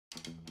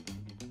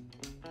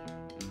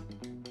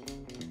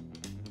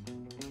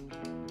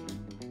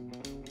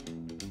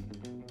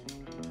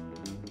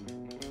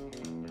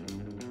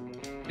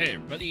Hey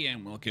everybody,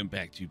 and welcome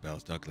back to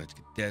Battlestar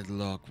Galactica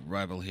Deadlock.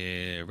 Rival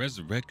here.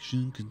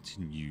 Resurrection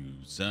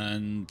continues,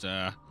 and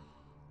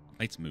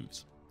made some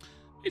moves.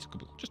 Made a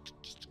couple,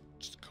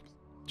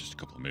 just a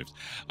couple of moves.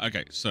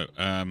 Okay, so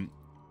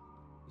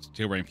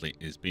Steel Rain Fleet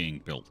is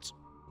being built.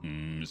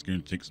 It's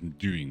going to take some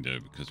doing though,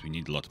 because we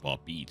need a lot of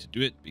RP to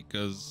do it.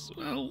 Because,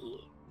 well,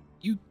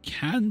 you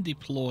can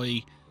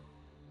deploy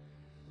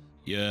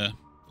your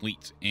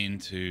fleet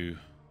into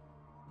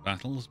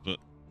battles, but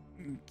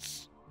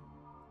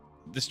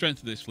the strength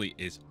of this fleet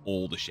is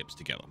all the ships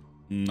together.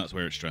 And that's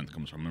where its strength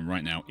comes from. And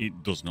right now,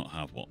 it does not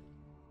have one.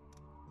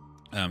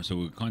 So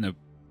we're kind of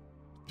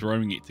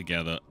throwing it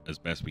together as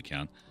best we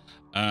can.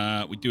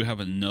 We do have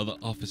another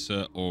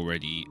officer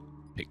already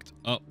picked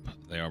up.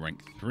 They are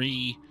rank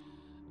 3.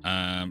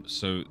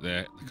 So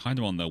they're kind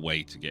of on their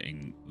way to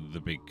getting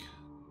the big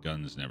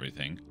guns and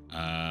everything.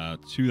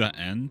 To that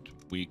end,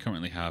 we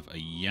currently have a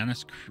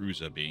Yanis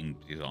cruiser being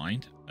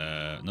designed,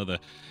 another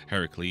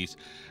Heracles,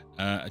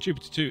 a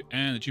Jupiter 2,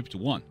 and a Jupiter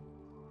 1.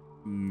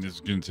 It's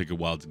going to take a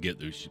while to get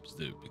those ships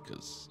though,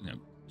 because, you know,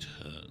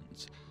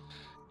 turns.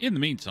 In the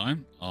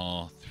meantime,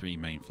 our 3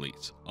 main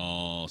fleets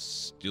are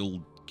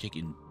still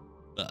kicking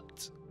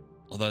butt.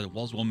 Although there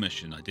was one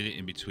mission, I did it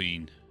in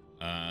between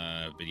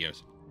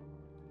videos.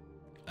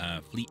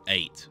 Fleet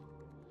 8,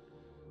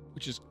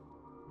 which is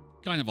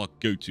kind of our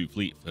go-to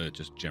fleet for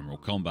just general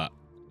combat.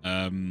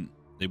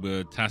 They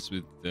were tasked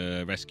with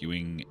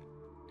rescuing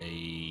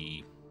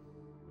an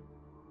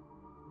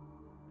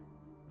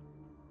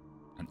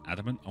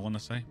adamant, I want to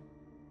say.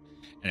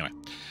 Anyway,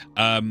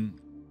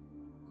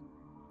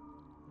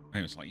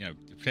 it's like, you know,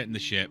 protecting the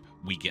ship,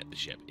 we get the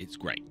ship. It's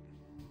great.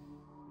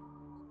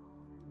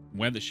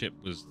 Where the ship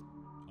was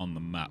on the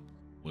map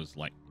was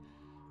like,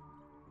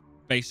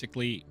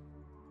 basically,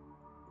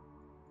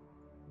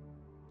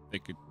 they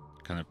could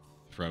kind of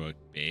throw a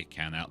beer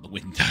can out the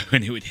window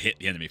and it would hit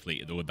the enemy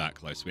fleet if they were that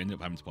close. So we ended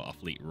up having to put our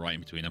fleet right in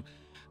between them.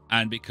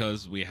 And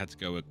because we had to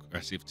go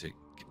aggressive to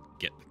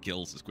get the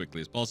kills as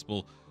quickly as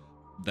possible,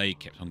 they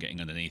kept on getting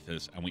underneath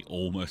us and we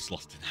almost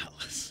lost an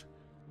Atlas.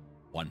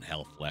 1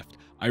 health left.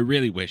 I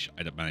really wish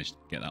I'd have managed to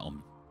get that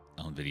on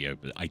video,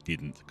 but I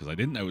didn't, because I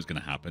didn't know it was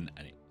going to happen,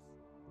 and it's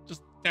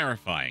just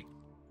terrifying.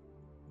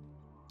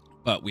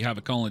 But we have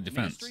a colony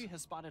defense. The Ministry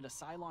has spotted a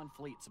Cylon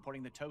fleet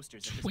supporting the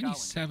toasters at this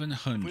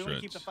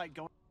 2,700. Keep the fight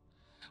going.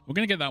 We're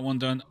going to get that one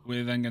done.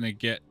 We're then going to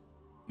get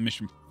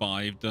mission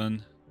 5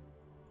 done.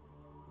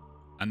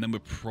 And then we're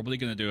probably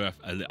going to do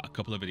a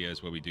couple of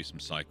videos where we do some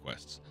side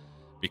quests.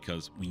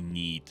 Because we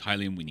need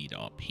Thailand, we need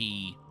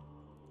RP,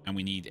 and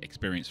we need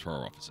experience for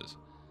our officers.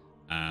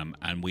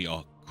 And we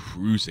are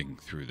cruising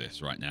through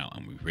this right now.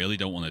 And we really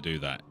don't want to do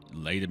that.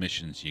 Later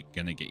missions, you're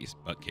going to get your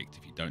butt kicked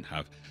if you don't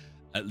have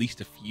at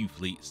least a few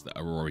fleets that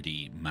are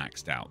already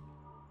maxed out.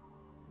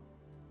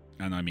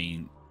 And I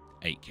mean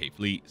 8K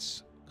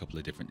fleets, a couple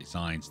of different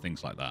designs,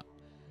 things like that.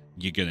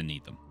 You're going to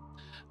need them.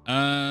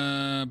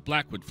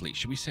 Blackwood fleet,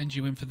 should we send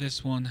you in for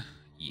this one?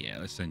 Yeah,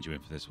 let's send you in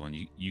for this one.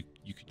 You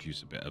could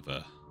use a bit of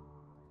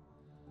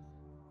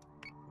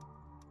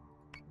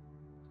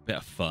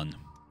fun.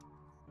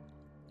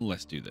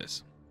 Let's do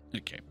this.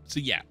 Okay,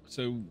 so yeah,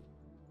 so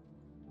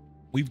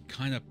we've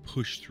kind of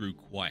pushed through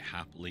quite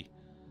happily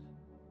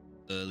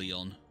early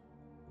on.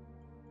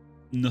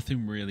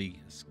 Nothing really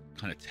has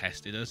kind of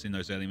tested us in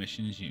those early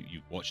missions.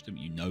 You've watched them,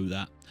 you know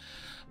that.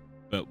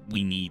 But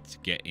we need to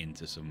get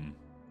into some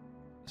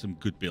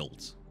good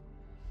builds.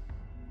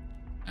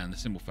 And the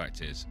simple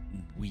fact is,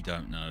 we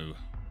don't know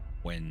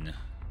when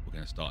we're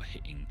going to start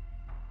hitting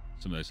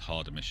some of those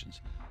harder missions.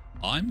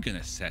 I'm going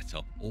to set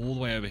up all the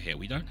way over here.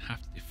 We don't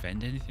have to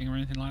defend anything or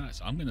anything like that.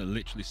 So I'm going to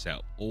literally set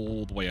up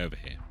all the way over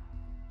here.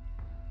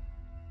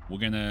 We're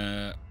going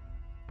to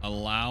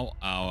allow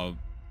our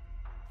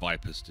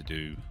Vipers to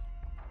do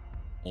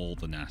all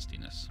the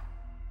nastiness.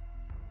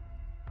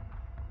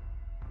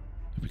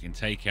 If we can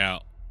take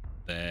out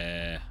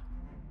their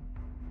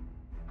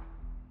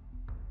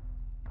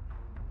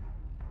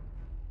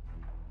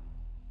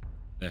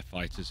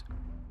fighters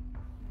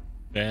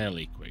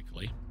fairly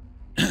quickly,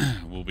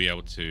 we'll be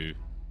able to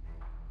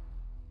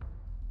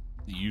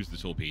use the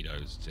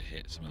torpedoes to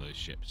hit some of those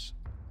ships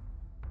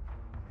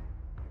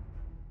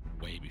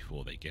way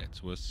before they get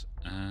to us.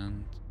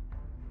 And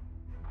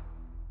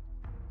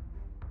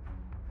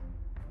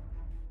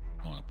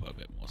I want to put a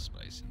bit more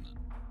space in that.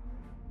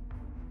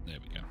 There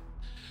we go.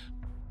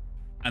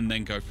 And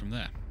then go from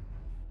there.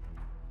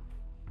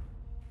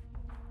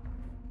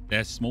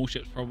 They're small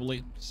ships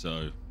probably,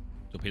 so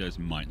torpedoes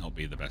might not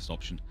be the best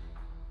option.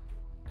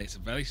 It's a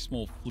very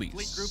small fleet,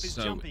 Fleet group is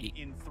so jumping it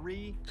in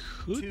 3,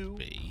 could 2,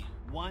 be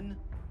 1.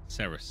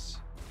 Ceres.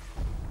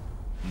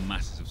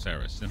 Masses of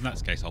Ceres. In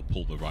that case, I'll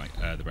pull the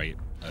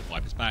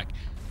Vipers back.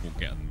 We'll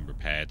get them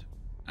repaired,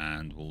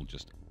 and we'll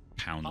just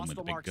pound them with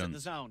the big Marks in the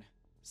guns. zone.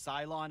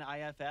 Cylon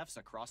IFFs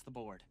across the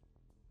board.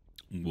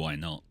 Why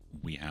not?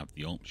 We have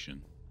the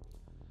option.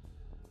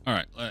 All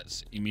right,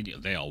 let's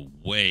immediately. They are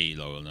way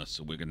lower than us,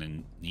 so we're going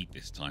to need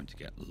this time to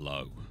get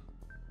low.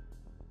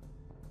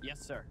 Yes,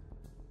 sir.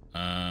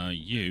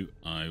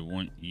 I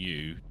want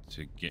you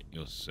to get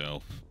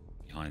yourself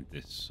behind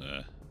this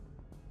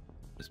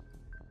this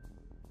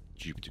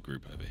Jupiter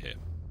group over here.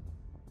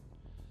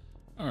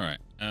 All right.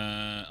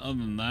 Other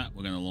than that,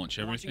 we're going to launch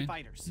everything.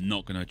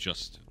 Not going to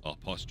adjust our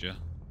posture.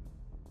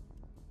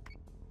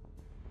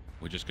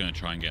 We're just going to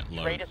try and get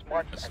low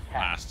as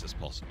fast as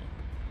possible.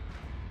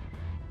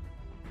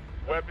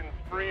 Weapons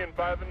free and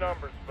by the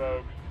numbers,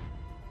 folks.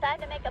 Time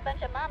to make a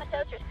bunch of mama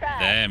toasters cry.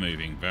 They're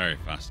moving very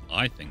fast.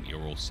 I think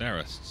you're all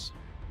Cerists.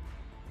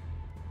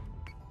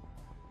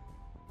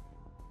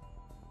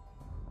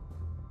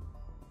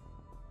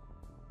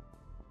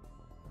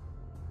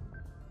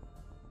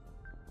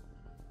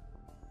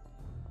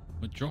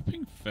 We're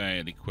dropping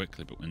fairly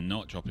quickly, but we're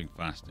not dropping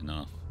fast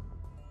enough.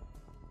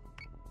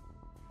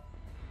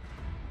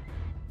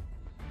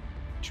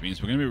 Which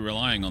means we're going to be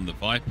relying on the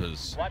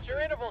Vipers Watch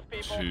your intervals,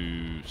 people.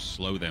 to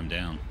slow them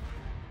down.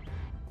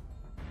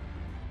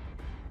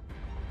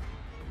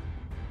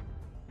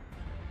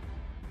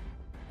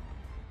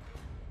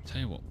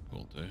 Tell you what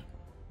we'll do.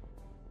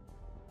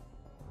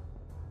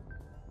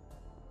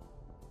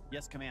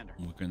 Yes, Commander.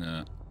 We're going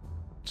to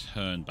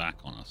turn back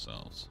on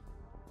ourselves.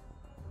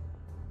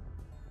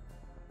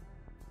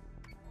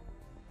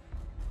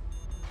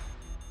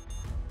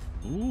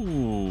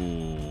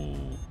 Ooh,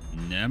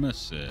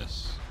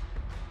 Nemesis.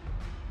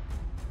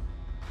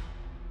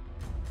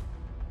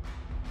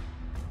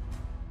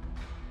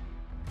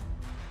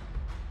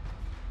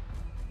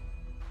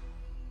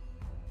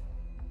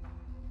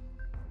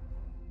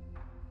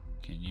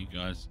 Can you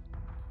guys...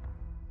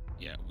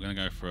 Yeah, we're going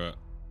to go for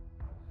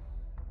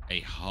a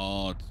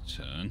hard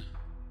turn.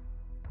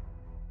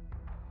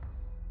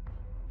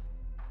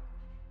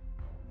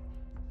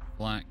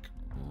 Black,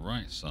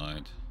 right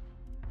side.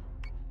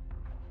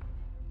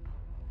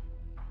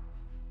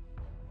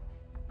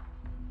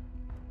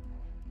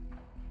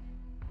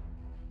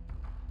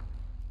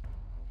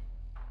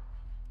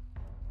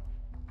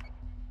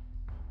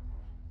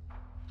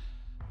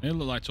 They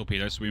look like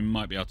torpedoes, so we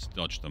might be able to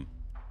dodge them.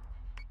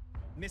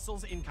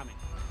 Missiles incoming.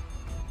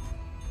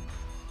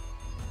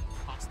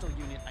 Hostile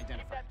unit Keep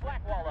identified. that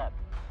flak wall up.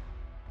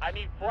 I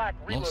need flak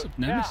reload. Loss of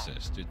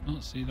Nemesis. Did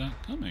not see that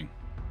coming.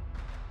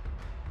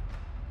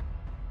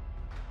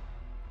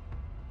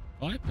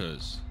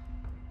 Vipers.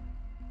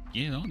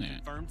 Get on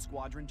it. Confirmed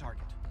squadron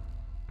target.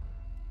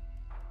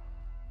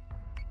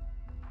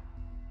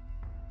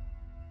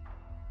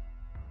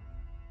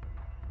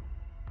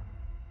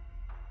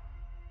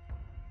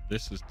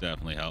 This has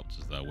definitely helped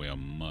us, though. We are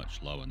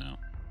much lower now.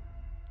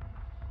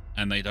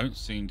 And they don't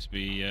seem to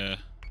be... Alert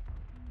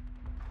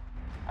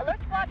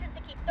squadrons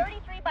to keep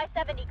 33 by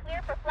 70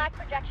 clear for flak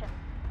projection.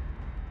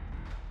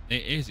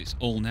 It is. It's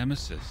all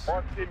Nemesis.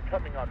 Marks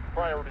incoming on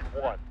priority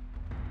 1.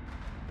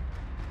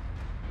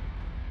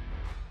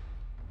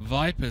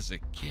 Vipers are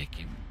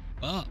kicking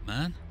butt,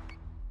 man.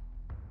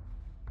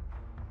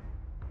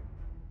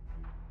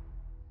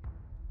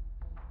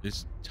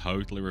 This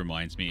totally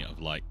reminds me of,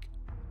 like,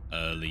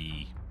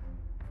 early...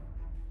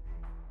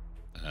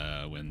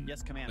 when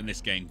Yes, Commander. when this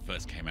game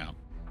first came out,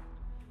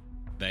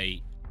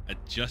 they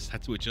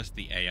had to adjust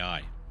the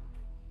AI,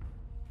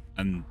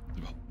 and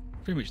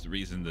pretty much the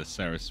reason the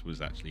Ceres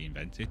was actually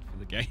invented for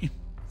the game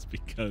is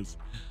because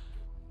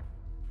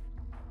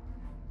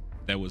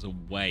there was a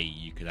way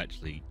you could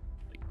actually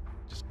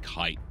just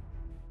kite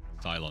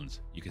Cylons.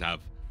 You could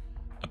have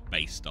a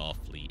base star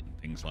fleet and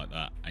things like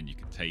that, and you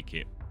could take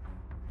it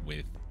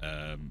with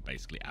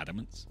basically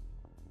adamants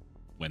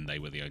when they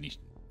were the only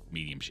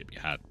medium ship you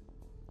had.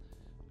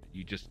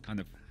 You just kind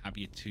of have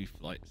your two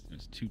flights,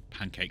 two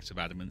pancakes of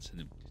adamants, and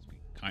then just be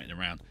kiting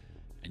around,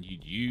 and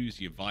you'd use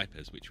your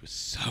Vipers, which was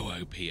so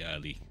OP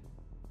early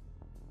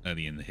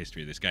in the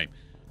history of this game.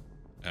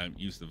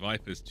 Use the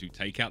Vipers to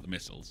take out the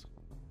missiles,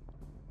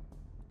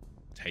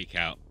 take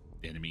out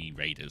the enemy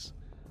raiders,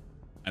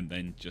 and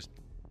then just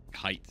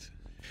kite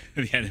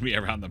the enemy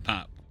around the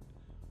map,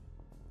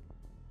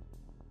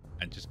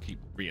 and just keep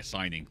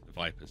reassigning the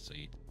Vipers. So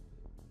you'd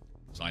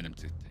assign them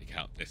to take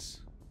out this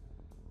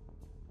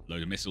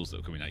load of missiles that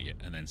were coming at you,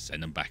 and then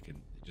send them back and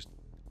just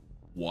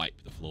wipe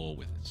the floor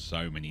with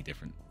so many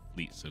different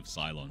fleets of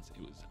Cylons. It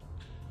was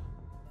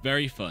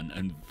very fun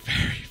and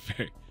very...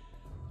 If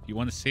you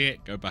want to see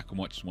it, go back and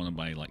watch one of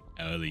my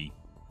early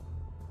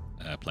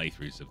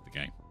playthroughs of the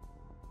game.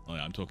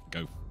 I'm talking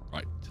go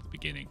right to the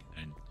beginning,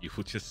 and you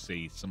will just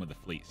see some of the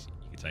fleets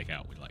you can take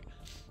out with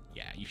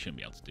yeah, you shouldn't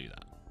be able to do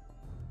that.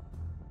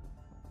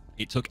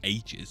 It took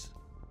ages.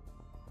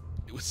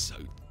 It was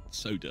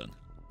so done.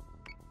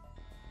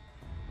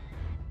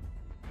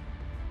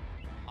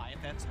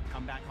 IFFs have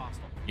come back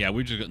hostile. Yeah,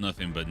 we've just got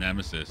nothing but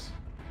Nemesis.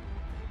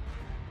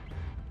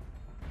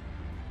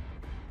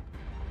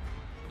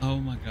 Oh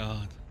my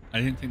god. I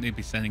didn't think they'd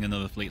be sending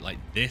another fleet like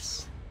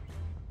this.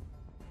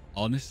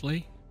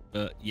 Honestly.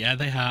 But yeah,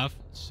 they have.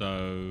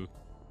 So...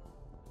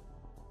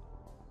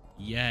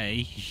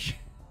 yay.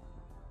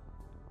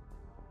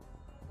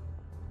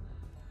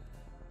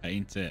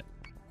 Ain't it?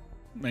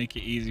 Make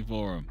it easy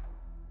for them.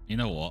 You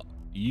know what?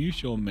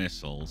 Use your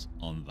missiles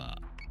on that.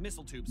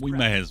 Missile tubes. We prepped.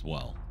 may as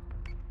well.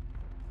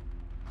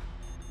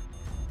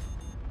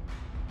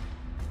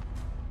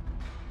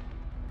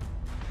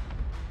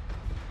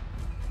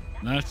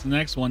 That's the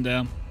next one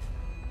down.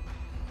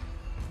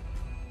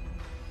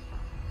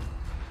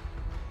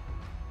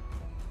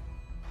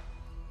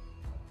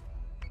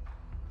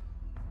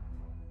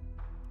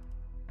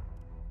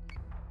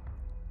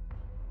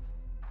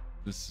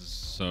 This is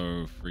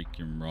so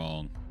freaking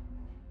wrong.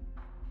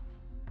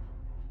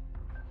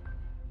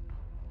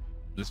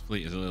 This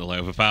fleet is a little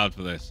overpowered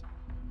for this.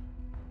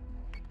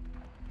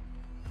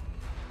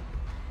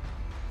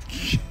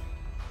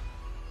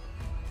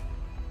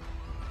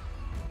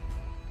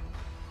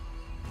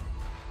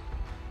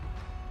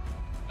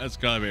 That's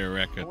gotta be a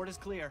record. Board is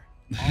clear.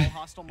 All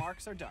hostile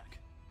marks are dark.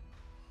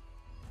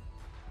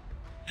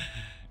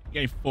 You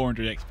gave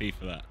 400 XP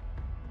for that.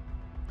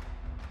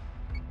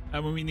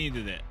 And when we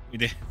needed it, we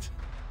did.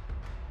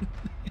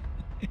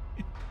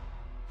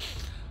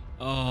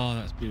 Oh,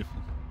 that's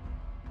beautiful.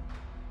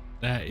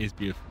 That is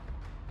beautiful.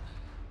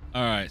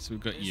 All right, so we've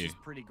got you. This is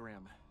pretty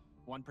grim.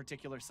 One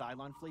particular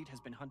Cylon fleet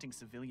has been hunting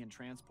civilian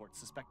transports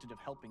suspected of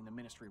helping the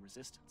Ministry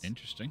resistance.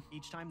 Interesting.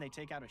 Each time they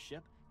take out a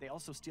ship, they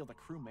also steal the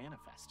crew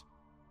manifest.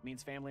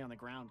 Means family on the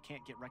ground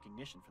can't get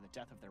recognition for the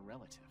death of their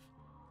relative.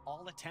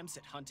 All attempts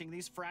at hunting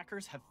these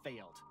frackers have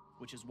failed,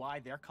 which is why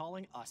they're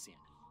calling us in.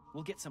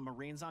 We'll get some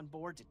Marines on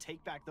board to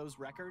take back those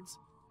records,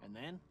 and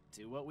then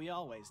do what we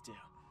always do.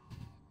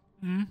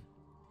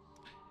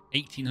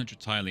 1,800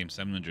 Thylium,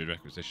 700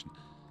 requisition.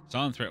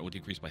 Silent threat will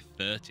decrease by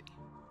 30.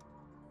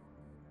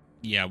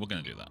 Yeah, we're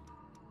going to do that.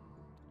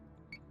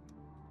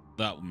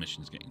 That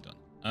mission's getting done.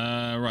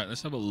 Right,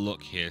 let's have a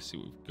look here, see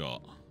what we've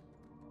got.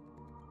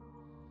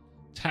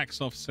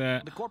 Tax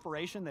offset. The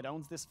corporation that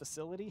owns this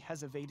facility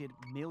has evaded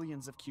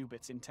millions of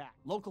qubits intact.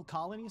 Local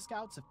colony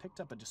scouts have picked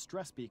up a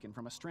distress beacon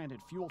from a stranded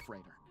fuel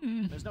freighter.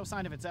 There's no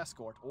sign of its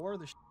escort or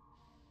the...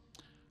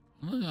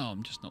 I don't know,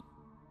 I'm just not...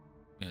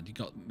 You know, you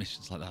got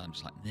missions like that, I'm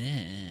just like,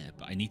 nah,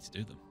 but I need to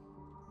do them.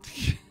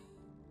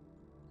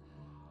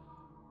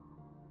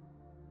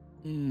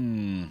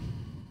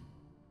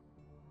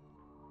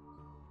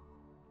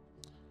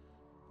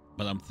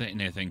 But I'm sitting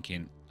there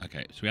thinking,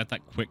 okay, so we had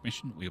that quick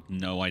mission. We have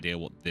no idea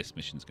what this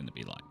mission's going to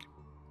be like.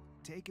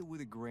 Take it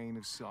with a grain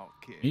of salt,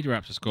 kid. Need a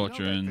Raptor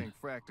Scorcher. You know that thing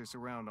fracked us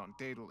around on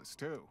Daedalus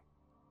too.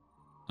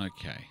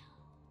 Okay.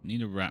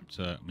 Need a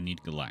Raptor. We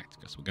need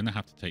Galactica. So we're going to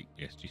have to take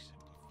BSG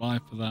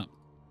 75 for that.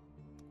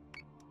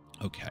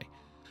 Okay.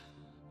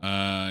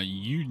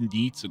 You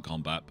need some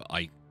combat, but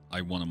I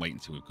want to wait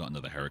until we've got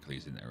another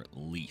Heracles in there at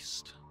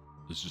least.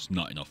 There's just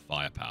not enough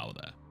firepower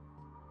there.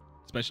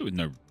 Especially with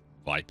no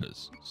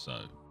Vipers.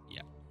 So,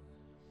 yeah.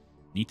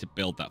 Need to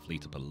build that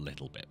fleet up a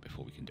little bit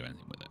before we can do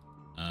anything with it.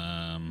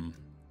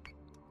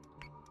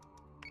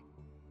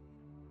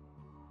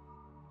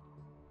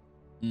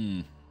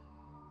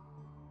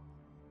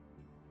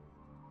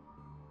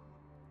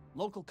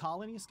 Local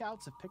colony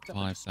scouts have picked up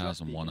a distress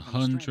beacon from a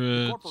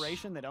 5,100. the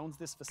corporation that owns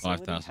this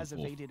facility has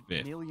evaded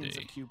millions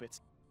of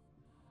qubits.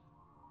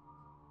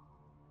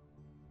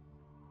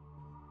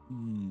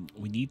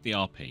 We need the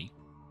RP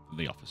for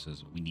the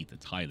officers. We need the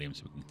Thylium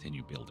so we can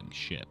continue building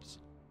ships.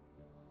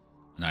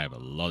 And I have a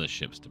lot of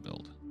ships to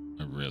build.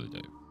 I really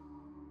do.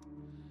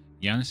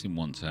 Yanis in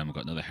 1 turn. We've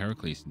got another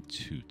Heracles in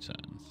 2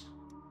 turns.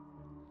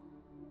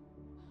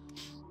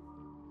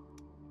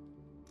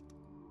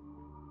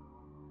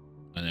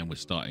 And then we're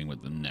starting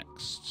with the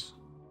next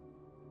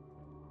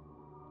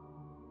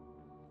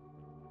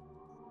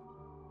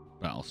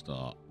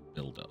Battlestar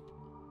build-up.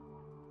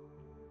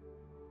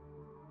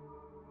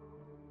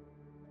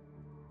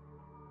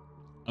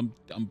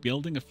 I'm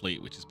building a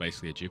fleet which is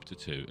basically a Jupiter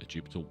 2,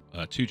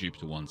 two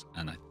Jupiter 1s,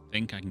 and I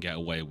think I can get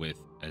away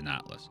with an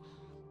Atlas.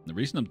 And the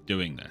reason I'm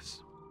doing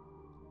this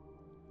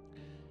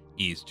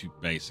is to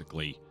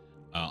basically,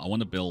 I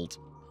want to build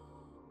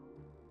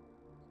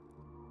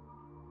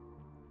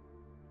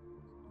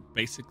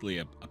basically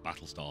a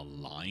Battlestar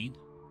line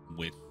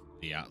with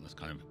the Atlas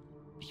kind of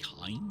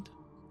behind,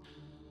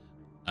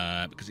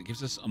 because it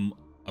gives us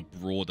a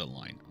broader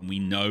line, and we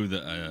know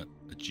that a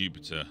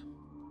Jupiter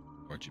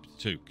or a Jupiter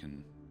 2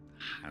 can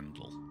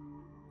handle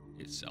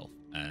itself,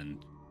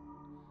 and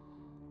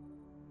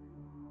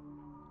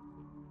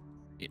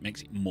it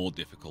makes it more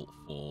difficult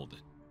for the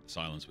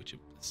Cylons, which have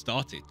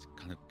started to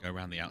kind of go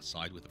around the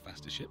outside with the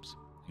faster ships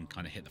and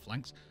kind of hit the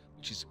flanks,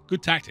 which is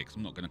good tactics.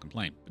 I'm not going to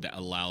complain, but it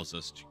allows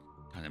us to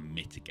kind of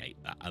mitigate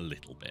that a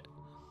little bit.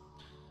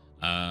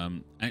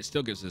 And it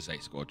still gives us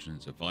 8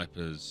 squadrons of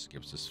Vipers,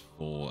 gives us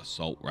 4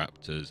 Assault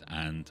Raptors,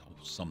 and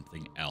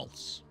something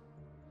else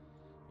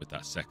with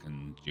that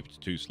second Jupiter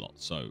 2 slot.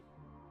 So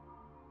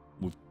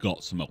we've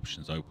got some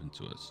options open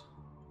to us.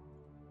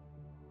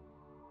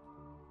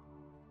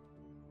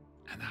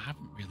 And I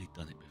haven't really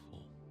done it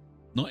before.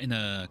 Not in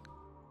a...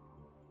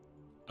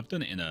 I've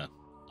done it in a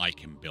I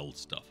can build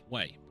stuff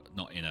way, but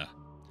not in a...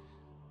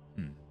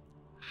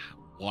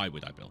 Why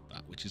would I build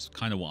that? Which is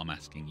kind of what I'm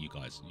asking you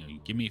guys. You know, you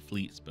give me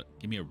fleets, but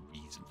give me a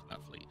reason for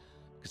that fleet.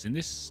 Because in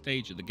this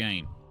stage of the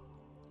game,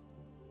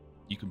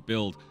 you can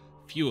build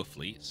fewer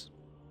fleets.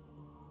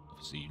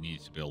 Obviously, you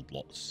need to build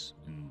lots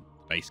in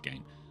the base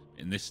game.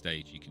 In this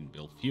stage, you can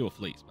build fewer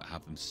fleets, but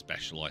have them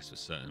specialized for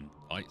certain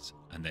fights,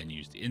 and then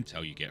use the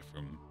intel you get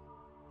from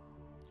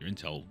Your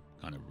intel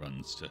kind of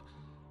runs to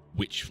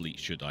which fleet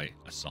should I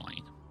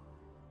assign.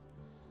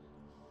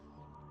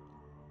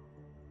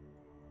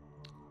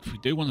 If we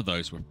do one of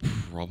those, we're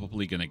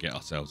probably going to get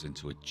ourselves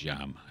into a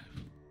jam.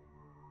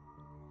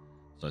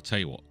 So I tell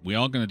you what, we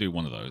are going to do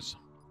one of those.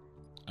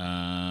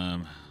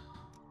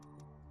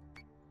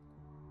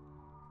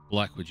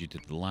 Blackwood, you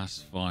did the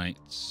last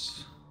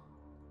fights.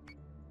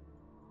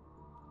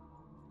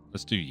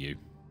 Let's do you.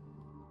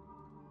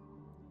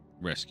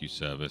 Rescue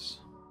service.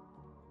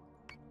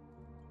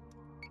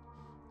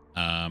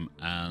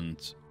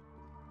 And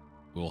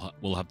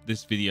we'll have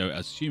this video,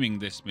 assuming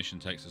this mission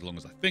takes as long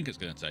as I think it's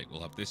going to take.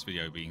 We'll have this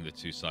video being the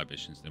 2 side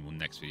missions. Then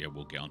next video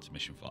we'll get on to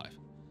mission 5.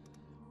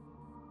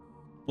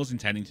 Was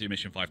intending to do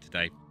mission 5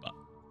 today, but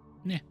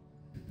yeah.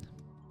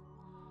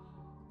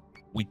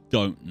 We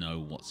don't know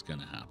what's going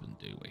to happen,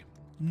 do we?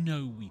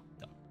 No, we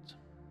don't.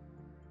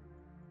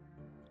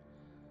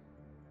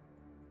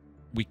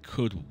 We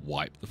could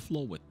wipe the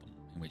floor with them,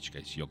 in which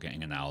case you're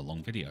getting an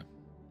hour-long video.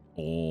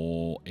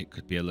 Or it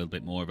could be a little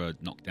bit more of a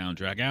knockdown,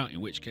 drag out,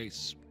 in which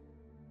case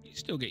you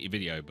still get your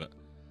video, but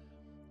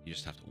you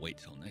just have to wait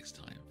till next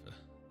time for the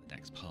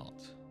next part.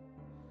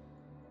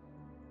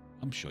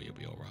 I'm sure you'll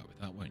be alright with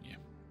that, won't you?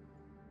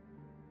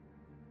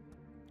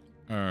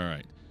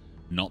 Alright.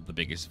 Not the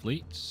biggest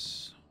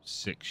fleets.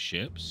 6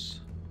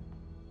 ships.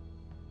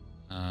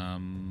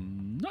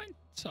 9.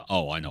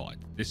 Oh, I know.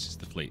 This is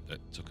the fleet that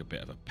took a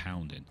bit of a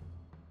pounding.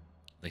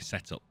 They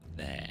set up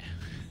there.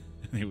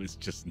 It was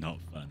just not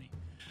funny.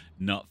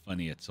 Not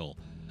funny at all.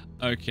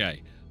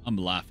 Okay. I'm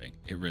laughing.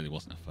 It really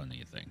wasn't a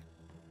funny thing.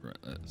 Right,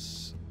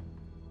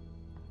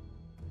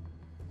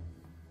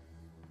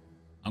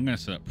 I'm going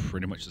to set up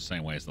pretty much the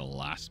same way as the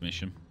last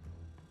mission.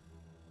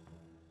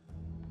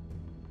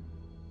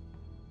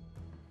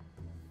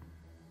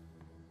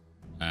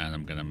 And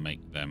I'm going to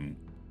make them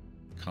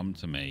come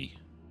to me.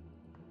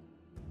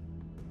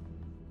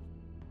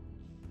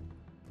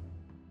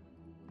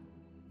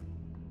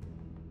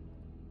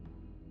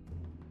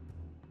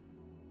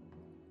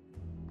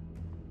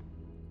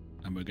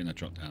 And we're going to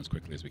drop down as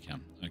quickly as we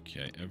can.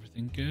 Okay,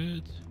 everything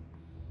good?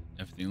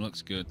 Everything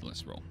looks good.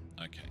 Let's roll.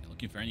 Okay,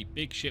 looking for any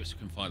big ships we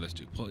can fire those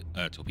 2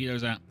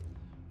 torpedoes at.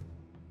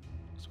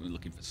 So we're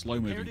looking for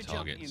slow-moving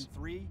targets. In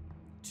 3,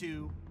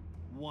 2,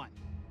 1.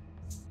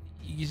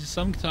 You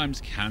sometimes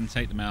can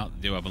take them out.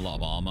 They do have a lot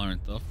of armor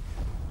and stuff,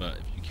 but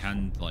if you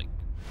can, like,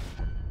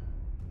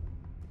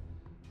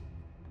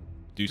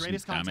 do some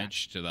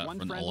damage to that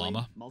frontal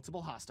armor,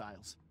 multiple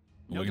hostiles.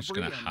 we're just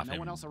going to have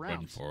him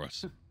run for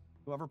us.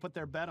 Whoever put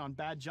their bet on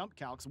bad jump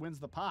calcs wins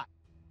the pot.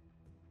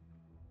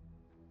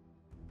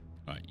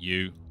 Right,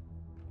 you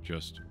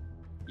just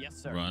yes,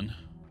 sir. Run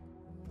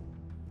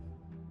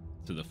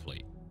to the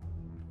fleet.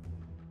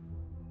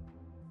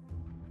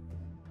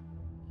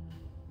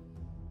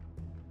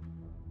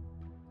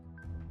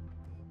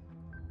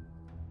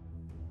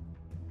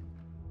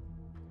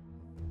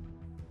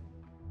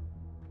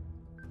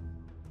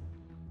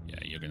 Yeah,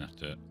 you're going to have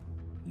to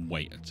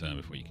wait a turn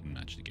before you can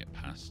actually get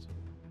past.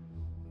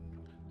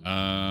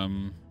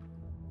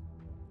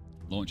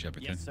 Launch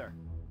everything. Yes, sir.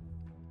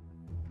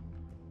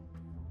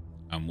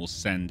 And we'll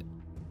send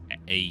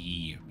a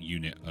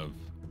unit of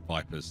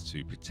Vipers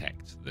to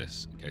protect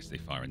this in case they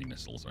fire any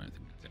missiles or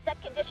anything.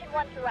 Set condition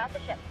 1 throughout the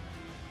ship.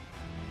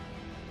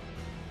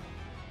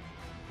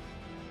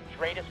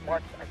 Stratus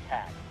marks are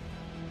tagged.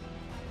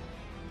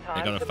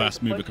 They got a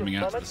fast mover coming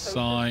out to the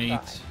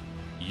side.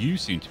 You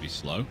seem to be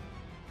slow.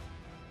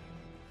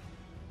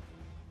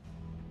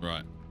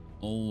 Right.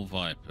 All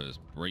Vipers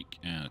break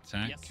and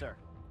attack. Yes, sir.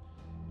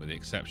 With the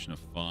exception of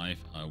 5,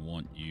 I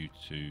want you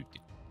to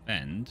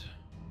defend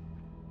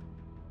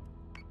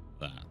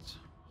that.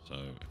 So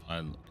if I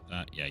look at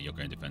that, yeah, you're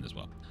going to defend as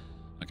well.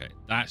 Okay,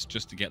 that's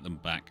just to get them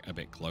back a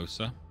bit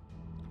closer.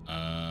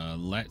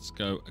 Let's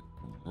go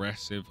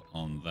aggressive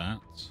on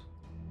that.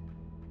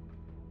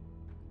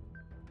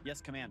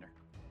 Yes, Commander.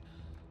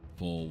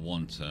 For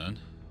 1 turn.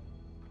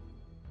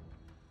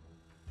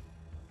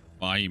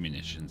 Fire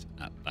munitions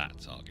at that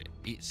target.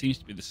 It seems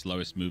to be the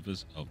slowest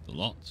movers of the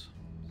lot,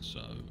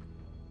 so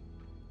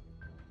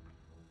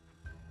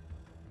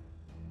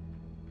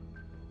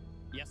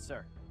yes,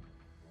 sir.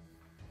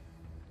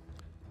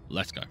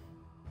 Let's go.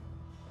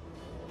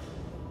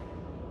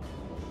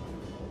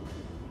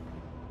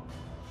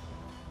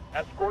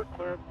 Escort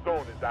clearance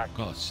zone is active.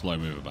 Got a slow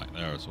mover back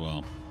there as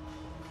well.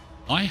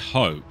 I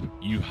hope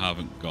you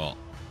haven't got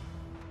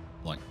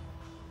like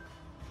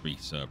 3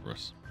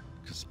 Cerberus,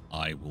 because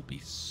I will be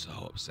so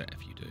upset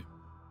if you do.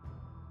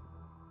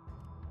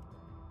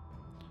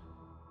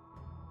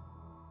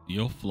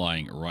 You're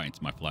flying right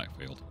into my flak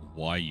field.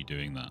 Why are you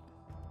doing that?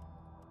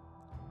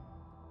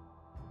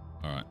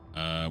 Alright,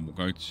 we'll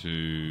go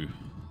to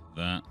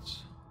that.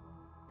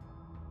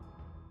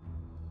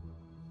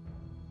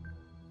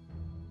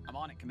 I'm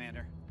on it,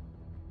 Commander.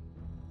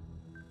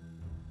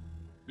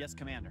 Yes,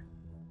 Commander.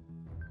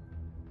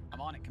 I'm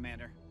on it,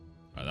 Commander.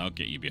 Alright, that'll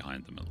get you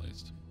behind them at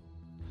least.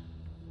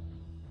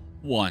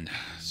 1,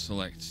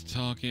 select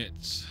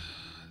target.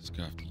 Let's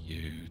go after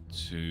you.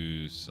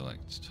 2,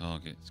 select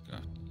target. Let's go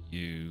after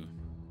You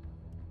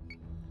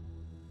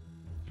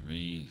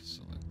 3,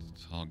 select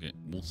target.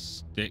 We'll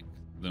stick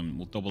them,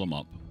 we'll double them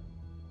up.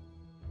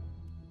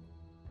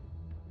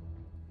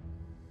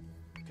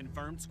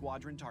 Confirmed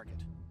squadron target.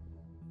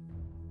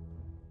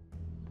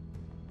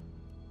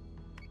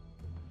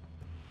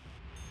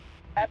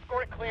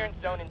 Escort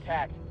clearance zone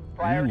intact.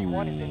 Priority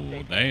 1 is in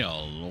safety. They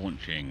are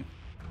launching.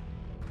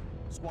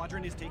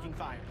 Squadron is taking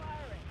fire.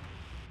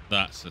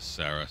 That's a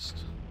Cerest.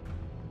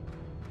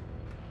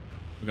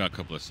 We got a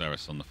couple of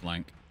Cerest on the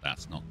flank.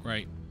 That's not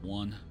great.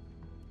 1.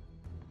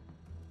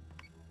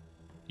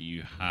 Do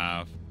you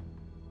have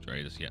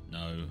traders yet?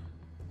 No.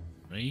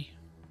 3.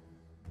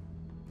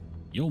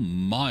 You're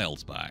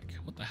miles back.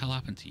 What the hell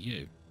happened to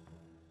you?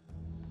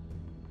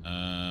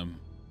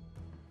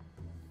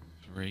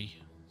 3.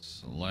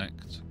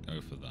 Select. Go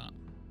for that.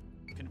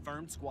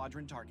 Confirmed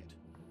squadron target.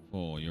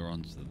 4. You're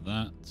onto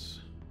that.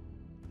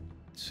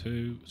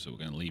 2. So we're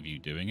going to leave you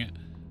doing it.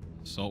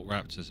 Assault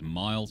Raptors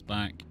miles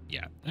back.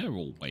 Yeah, they're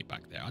all way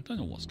back there. I don't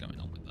know what's going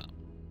on with that.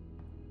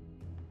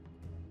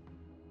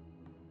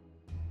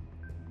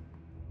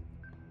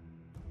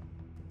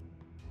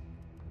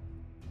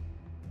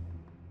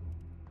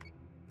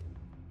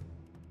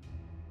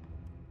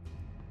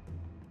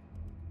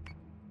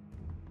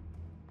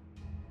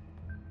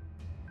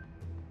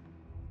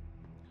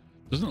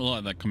 Doesn't look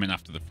like they're coming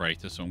after the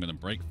freighter, so I'm going to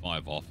break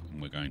 5 off,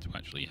 and we're going to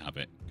actually have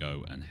it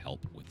go and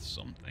help with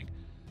something.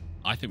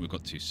 I think we've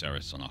got 2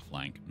 Cerest on our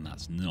flank, and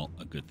that's not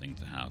a good thing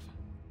to have.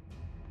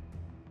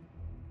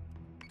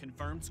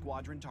 Confirmed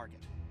squadron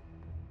target.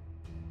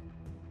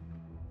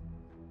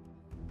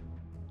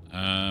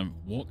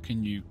 What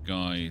can you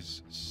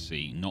guys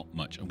see? Not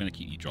much. I'm going to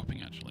keep you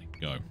dropping, actually.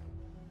 Go.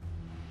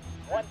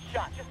 1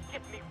 shot. Just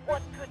give me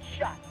 1 good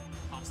shot.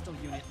 Hostile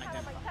unit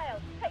identified.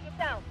 Take it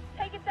down.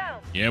 Take it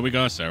down. Yeah, we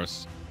got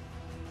Cerest.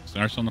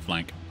 Cerest on the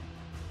flank.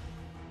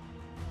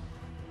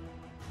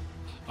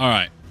 All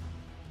right.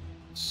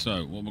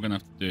 So what we're going to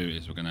have to do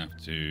is we're going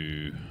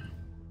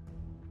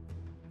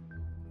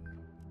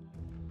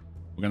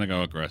to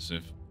go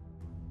aggressive.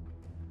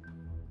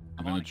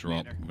 I'm going to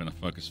drop. Commander. I'm going to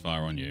focus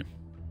fire on you.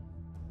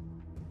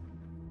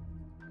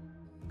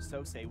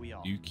 So say we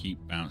all. You keep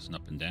bouncing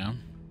up and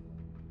down.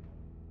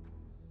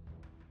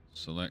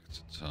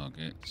 Select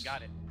targets.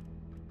 Got it.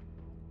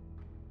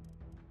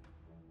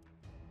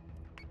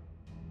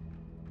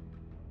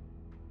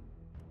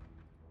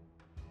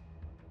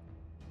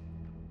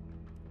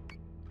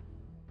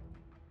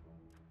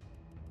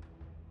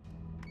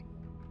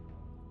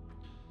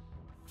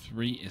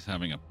 Three is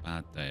having a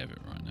bad day of it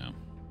right now.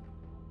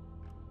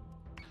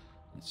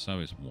 And so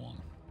is 1.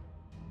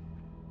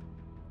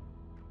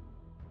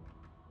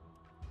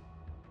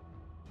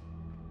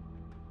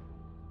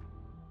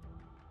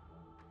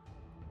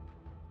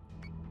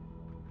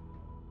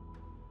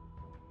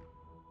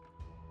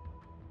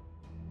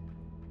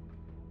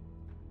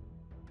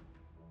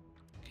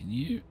 Can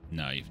you?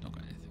 No, you've not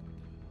got anything.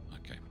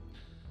 Okay.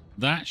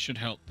 That should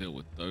help deal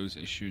with those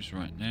issues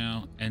right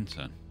now.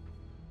 Enter.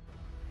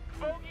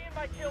 Bogey in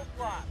my kill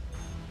slot.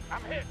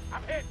 I'm hit.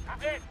 I'm hit. I'm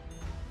hit.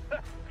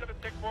 It's gonna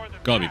take more than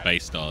Gotta be that.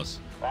 base stars.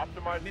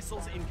 Optimize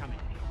Missiles incoming.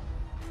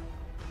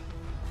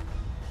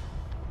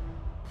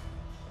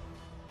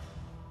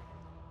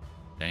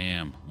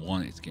 Damn,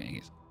 1 is getting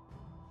its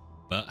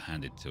butt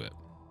handed to it.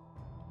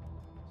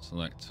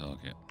 Select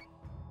target.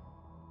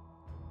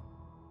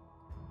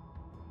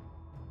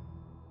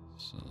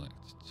 Select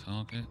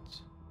target.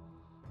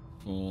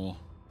 4.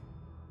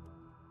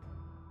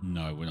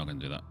 No, we're not going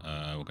to do that.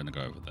 We're going to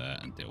go over there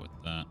and deal with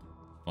that.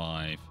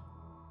 5.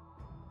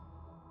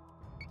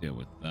 Deal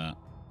with that.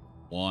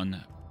 1. I'm on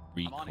it,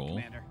 Recall.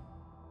 Commander.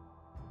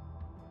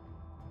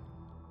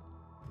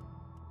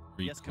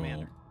 Yes, Recall.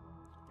 Commander.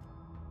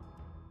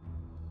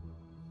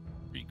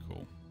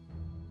 Recall.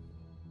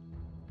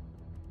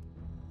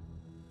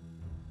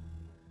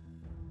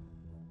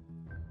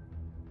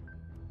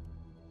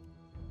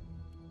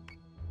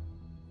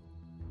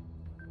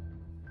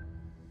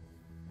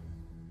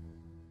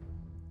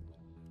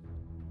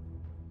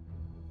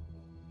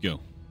 Go.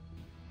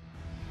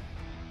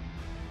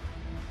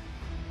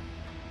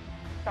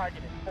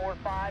 Target is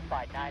 45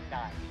 by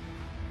 99.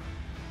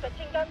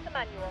 Switching guns to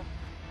manual.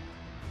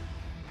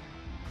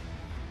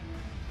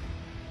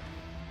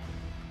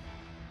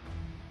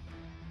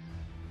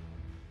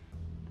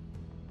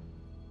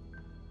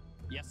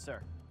 Yes,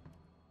 sir.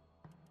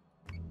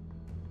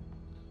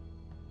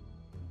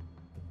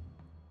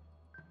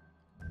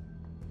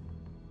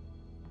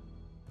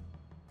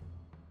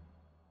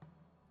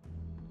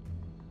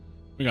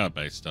 We got a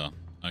base star.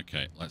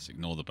 Okay, let's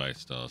ignore the base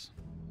stars.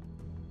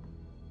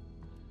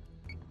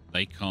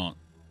 They can't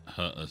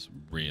hurt us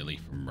really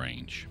from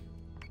range.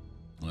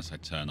 Unless I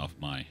turn off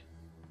my...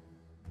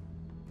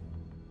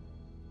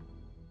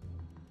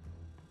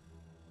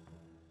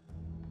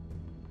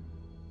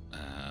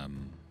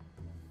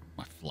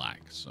 my flag,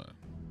 so...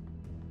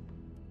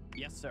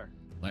 Yes, sir.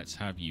 Let's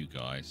have you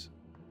guys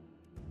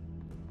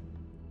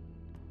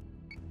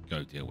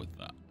go deal with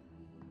that.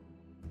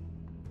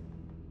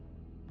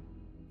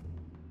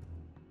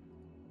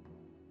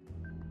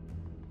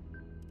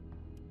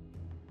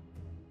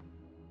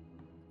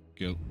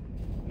 go.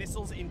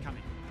 Missiles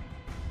incoming.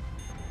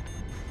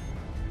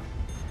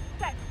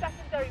 Set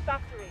secondary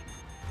battery.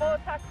 Full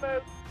attack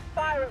mode.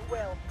 Fire at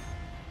will.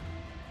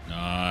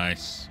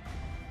 Nice.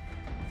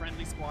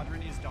 Friendly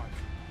squadron is dark.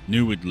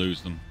 Knew we'd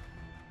lose them.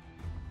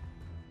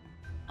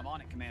 I'm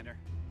on it, Commander.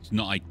 It's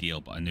not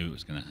ideal, but I knew it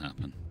was going to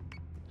happen.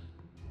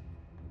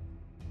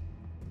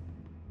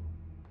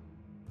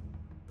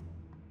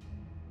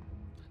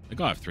 They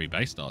gotta have 3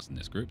 base stars in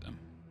this group, then.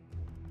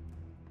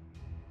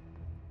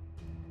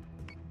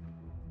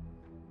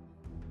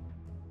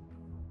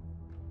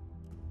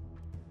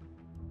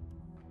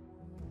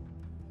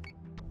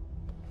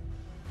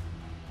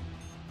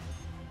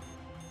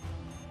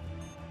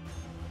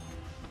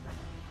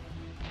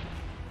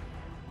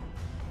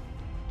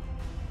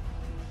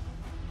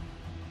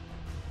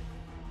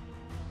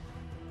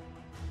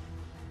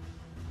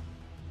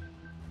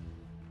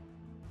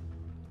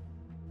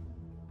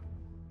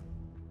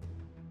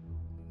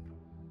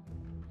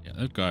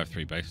 They've got to have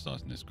 3 base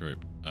stars in this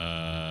group.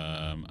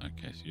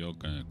 Okay, so you're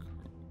going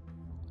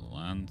to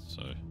land,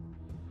 so...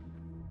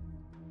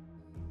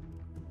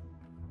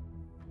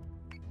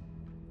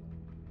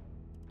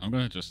 I'm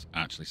going to just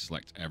actually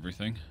select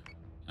everything,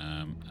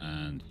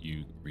 and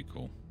you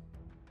recall.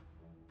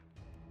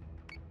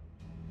 Keep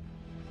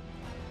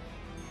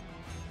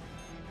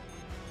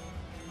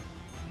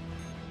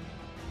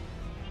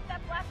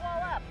that black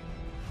wall up.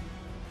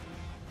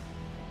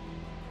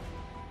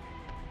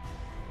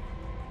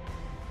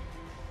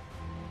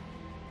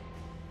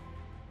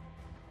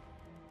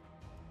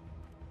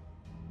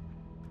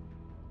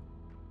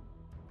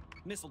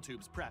 Missile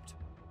tubes prepped.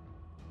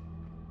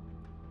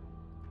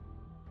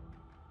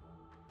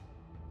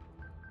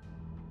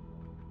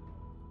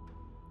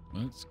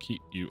 Let's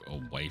keep you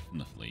away from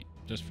the fleet,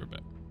 just for a bit.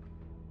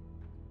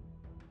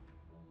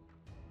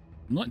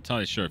 I'm not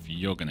entirely sure if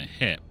you're going to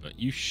hit, but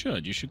you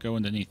should. You should go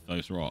underneath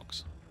those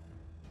rocks.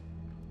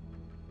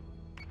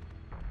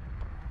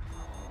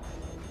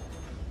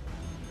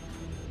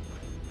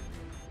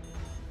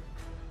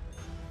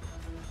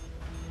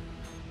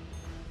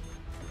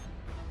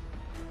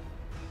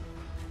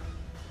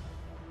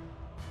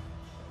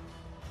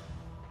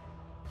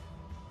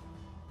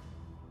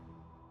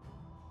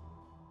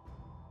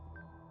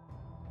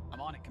 I'm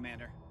on it,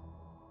 Commander.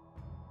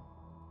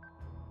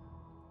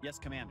 Yes,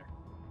 Commander.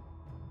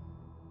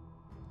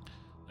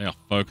 They are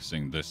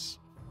focusing this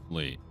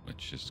fleet,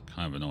 which is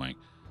kind of annoying.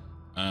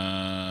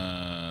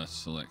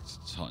 Select...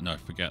 No,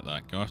 forget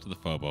that. Go after the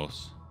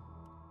Phobos.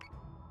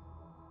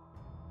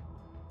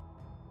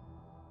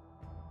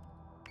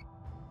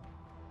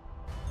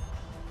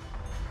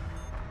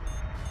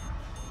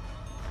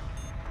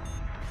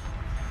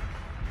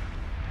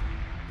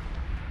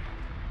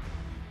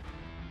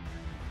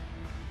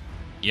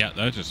 Yeah,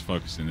 they're just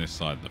focusing this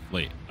side of the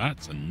fleet.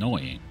 That's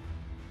annoying.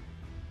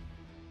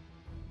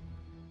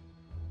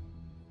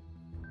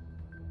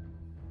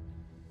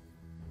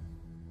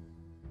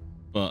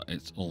 But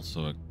it's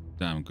also a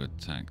damn good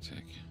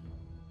tactic.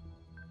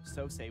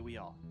 So say we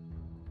all.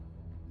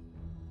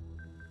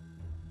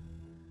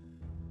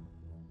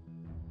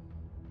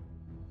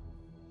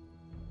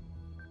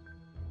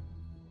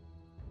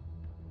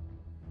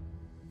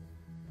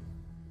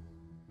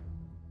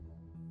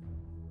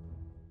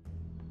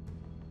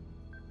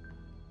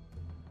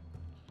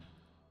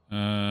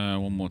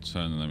 One more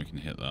turn and then we can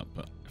hit that.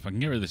 But if I can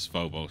get rid of this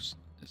Phobos,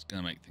 it's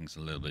going to make things a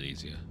little bit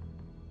easier.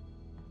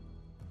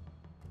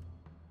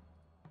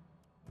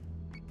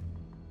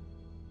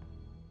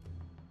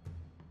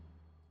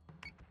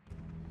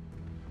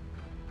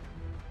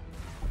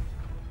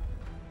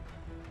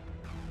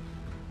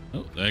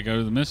 Oh, there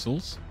go the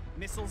missiles.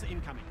 Missiles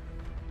incoming.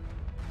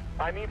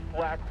 I need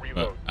flak But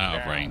reload. out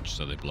of now. range,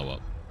 so they blow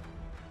up.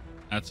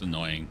 That's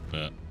annoying,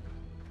 but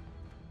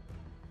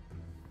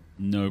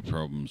no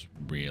problems,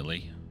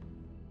 really.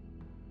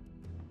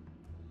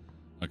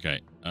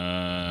 Okay,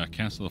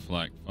 cancel the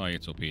flak, fire your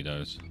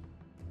torpedoes.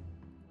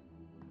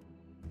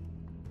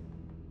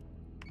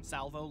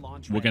 Salvo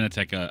launch. We're ready. going to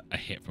take a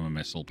hit from a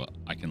missile, but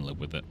I can live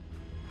with it.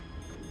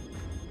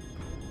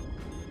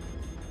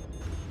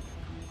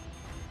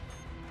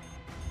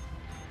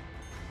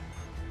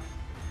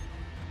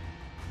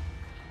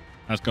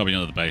 That's got to be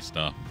another base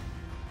star.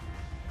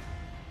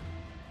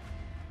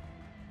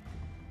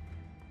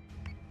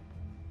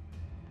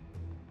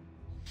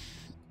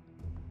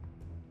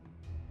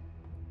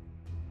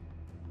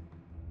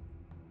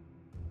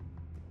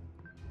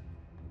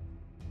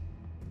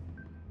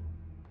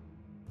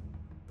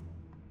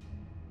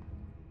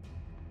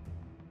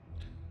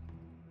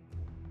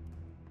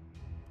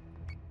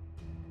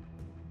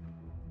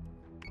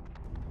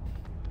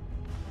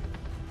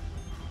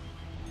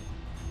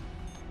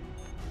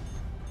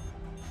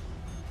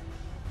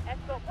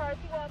 Escort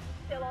priority 1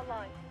 still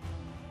online.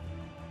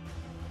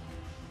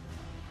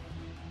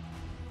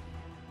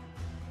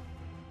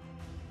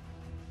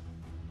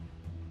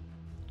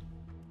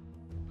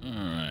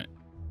 Alright.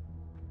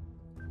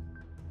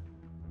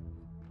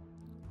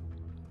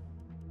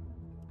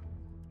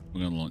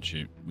 We're going to launch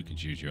you. We can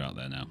choose you out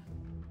there now.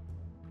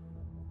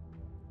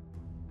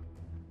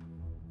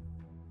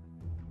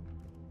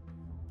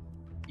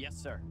 Yes,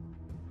 sir.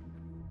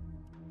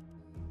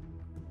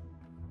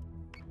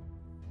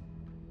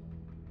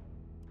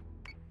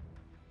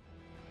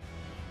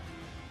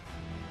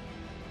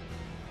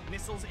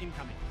 Missiles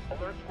incoming.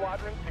 Alert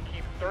squadrons to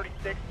keep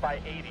 36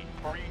 by 80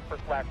 free for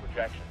flak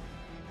projection.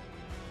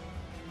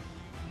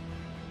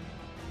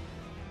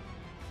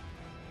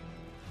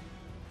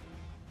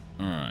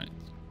 Alright.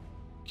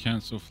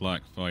 Cancel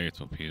flak, fire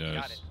torpedoes.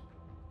 Got it.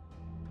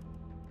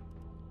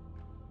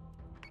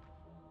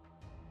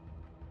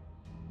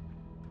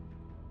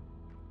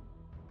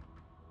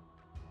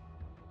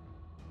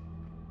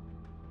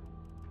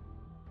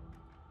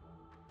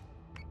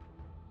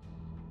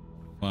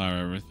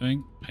 Fire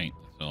everything. Paint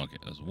the target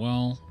as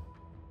well.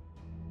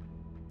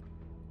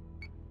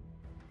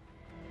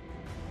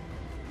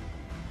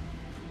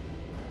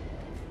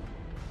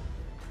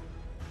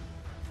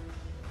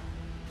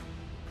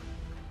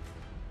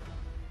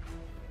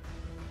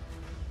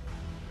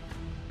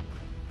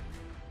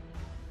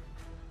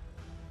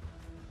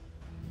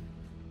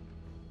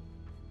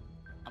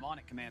 I'm on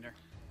it, Commander.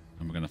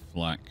 And we're going to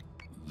flak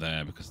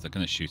there because they're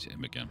going to shoot at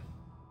him again.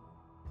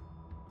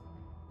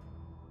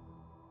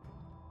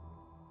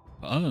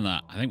 But other than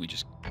that, I think we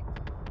just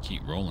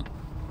keep rolling.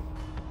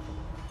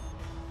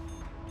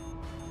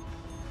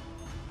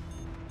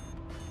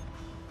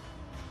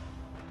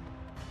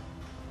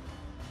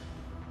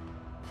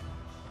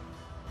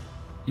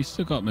 He's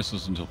still got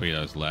missiles and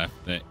torpedoes left.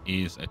 There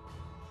is a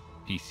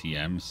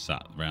PCM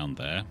sat around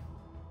there,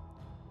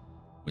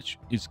 which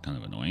is kind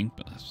of annoying,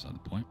 but that's beside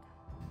the point.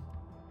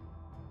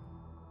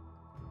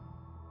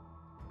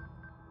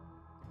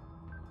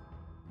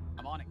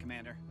 I'm on it,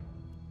 Commander.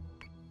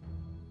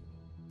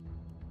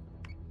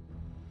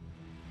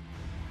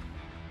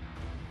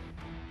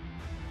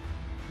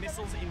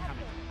 Missiles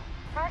incoming.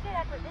 Target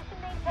acquisition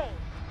maintained.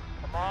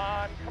 Come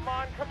on, come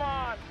on, come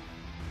on!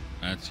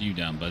 That's you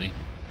down, buddy.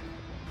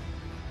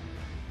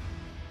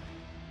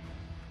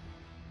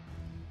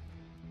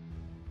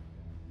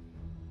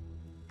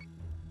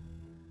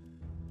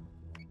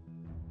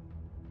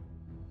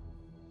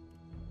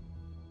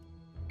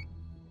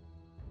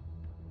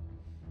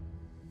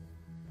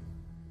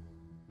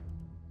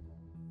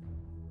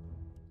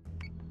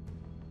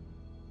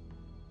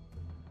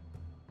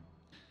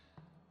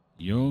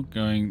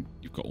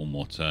 You've got one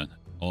more turn.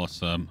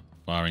 Awesome.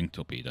 Firing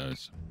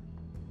torpedoes.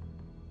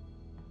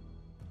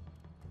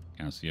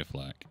 Cancel your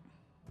flak.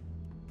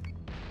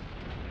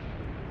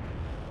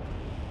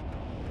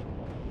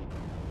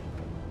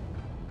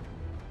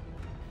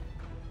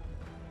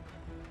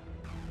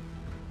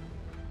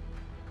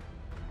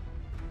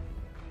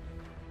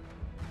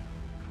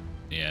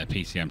 Yeah,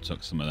 PCM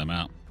took some of them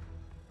out.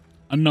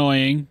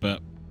 Annoying,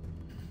 but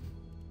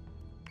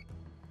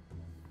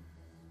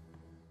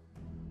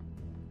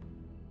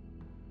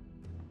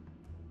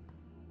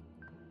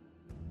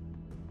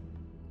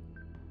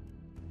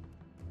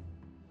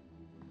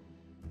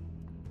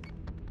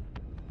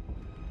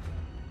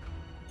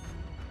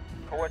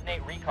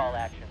coordinate recall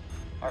action.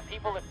 Our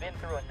people have been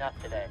through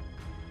enough today.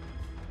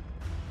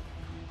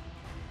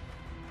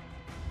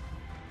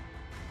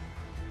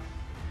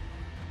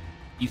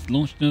 he's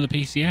launched another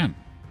PCM.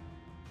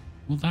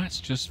 Well,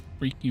 that's just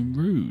freaking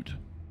rude.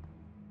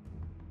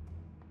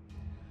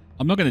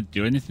 I'm not going to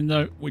do anything,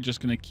 though. We're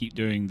just going to keep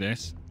doing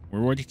this.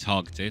 We're already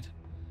targeted.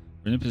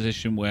 We're in a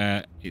position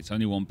where it's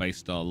only one base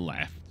star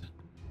left.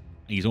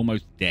 He's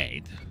almost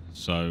dead.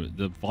 So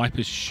the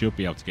Vipers should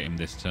be able to get him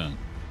this turn.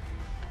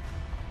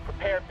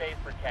 Prepare base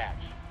for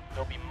catch.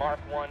 There'll be Mark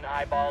 1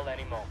 eyeball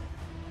any moment.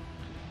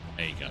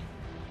 There you go.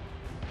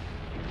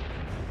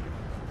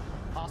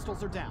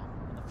 Hostiles are down,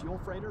 and the fuel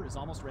freighter is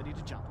almost ready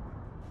to jump.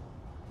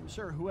 I'm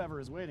sure whoever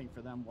is waiting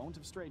for them won't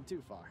have strayed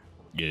too far.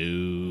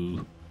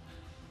 You.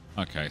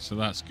 Okay, so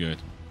that's good.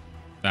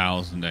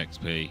 1000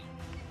 XP.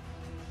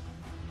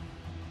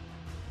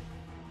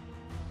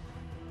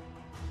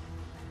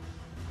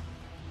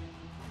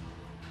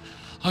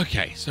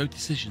 Okay, so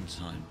decision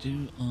time.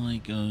 Do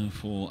I go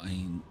for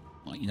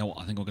a... You know what?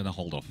 I think I'm going to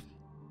hold off.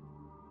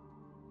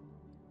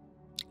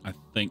 I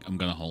think I'm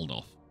going to hold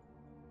off.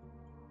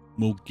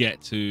 We'll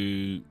get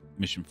to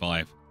Mission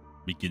 5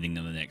 beginning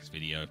of the next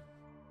video.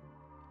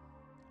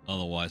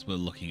 Otherwise, we're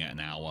looking at an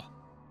hour.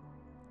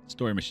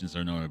 Story missions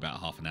are normally about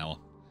half an hour.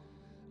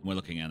 And we're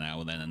looking at an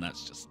hour then, and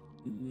that's just...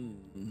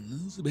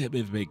 It's a bit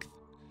of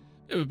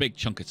a big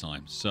chunk of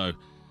time. So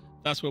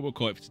that's where we'll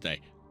call it for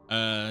today.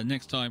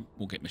 Next time,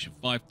 we'll get Mission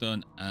 5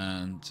 done,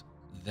 and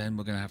then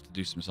we're going to have to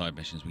do some side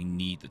missions. We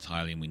need the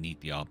tiling, we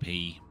need the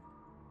RP.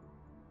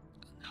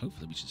 And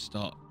hopefully we should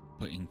start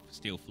putting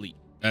Steel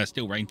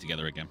Rain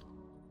together again.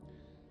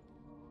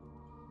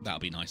 That'll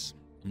be nice.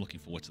 I'm looking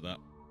forward to that.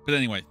 But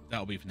anyway,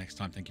 that'll be for next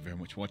time. Thank you very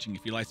much for watching.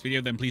 If you liked the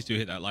video, then please do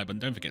hit that like button.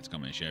 Don't forget to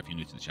comment and share. If you're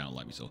new to the channel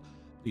like we saw,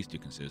 please do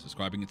consider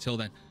subscribing. Until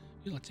then,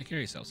 you'll take care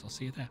of yourselves. I'll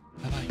see you there.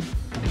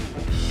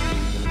 Bye-bye.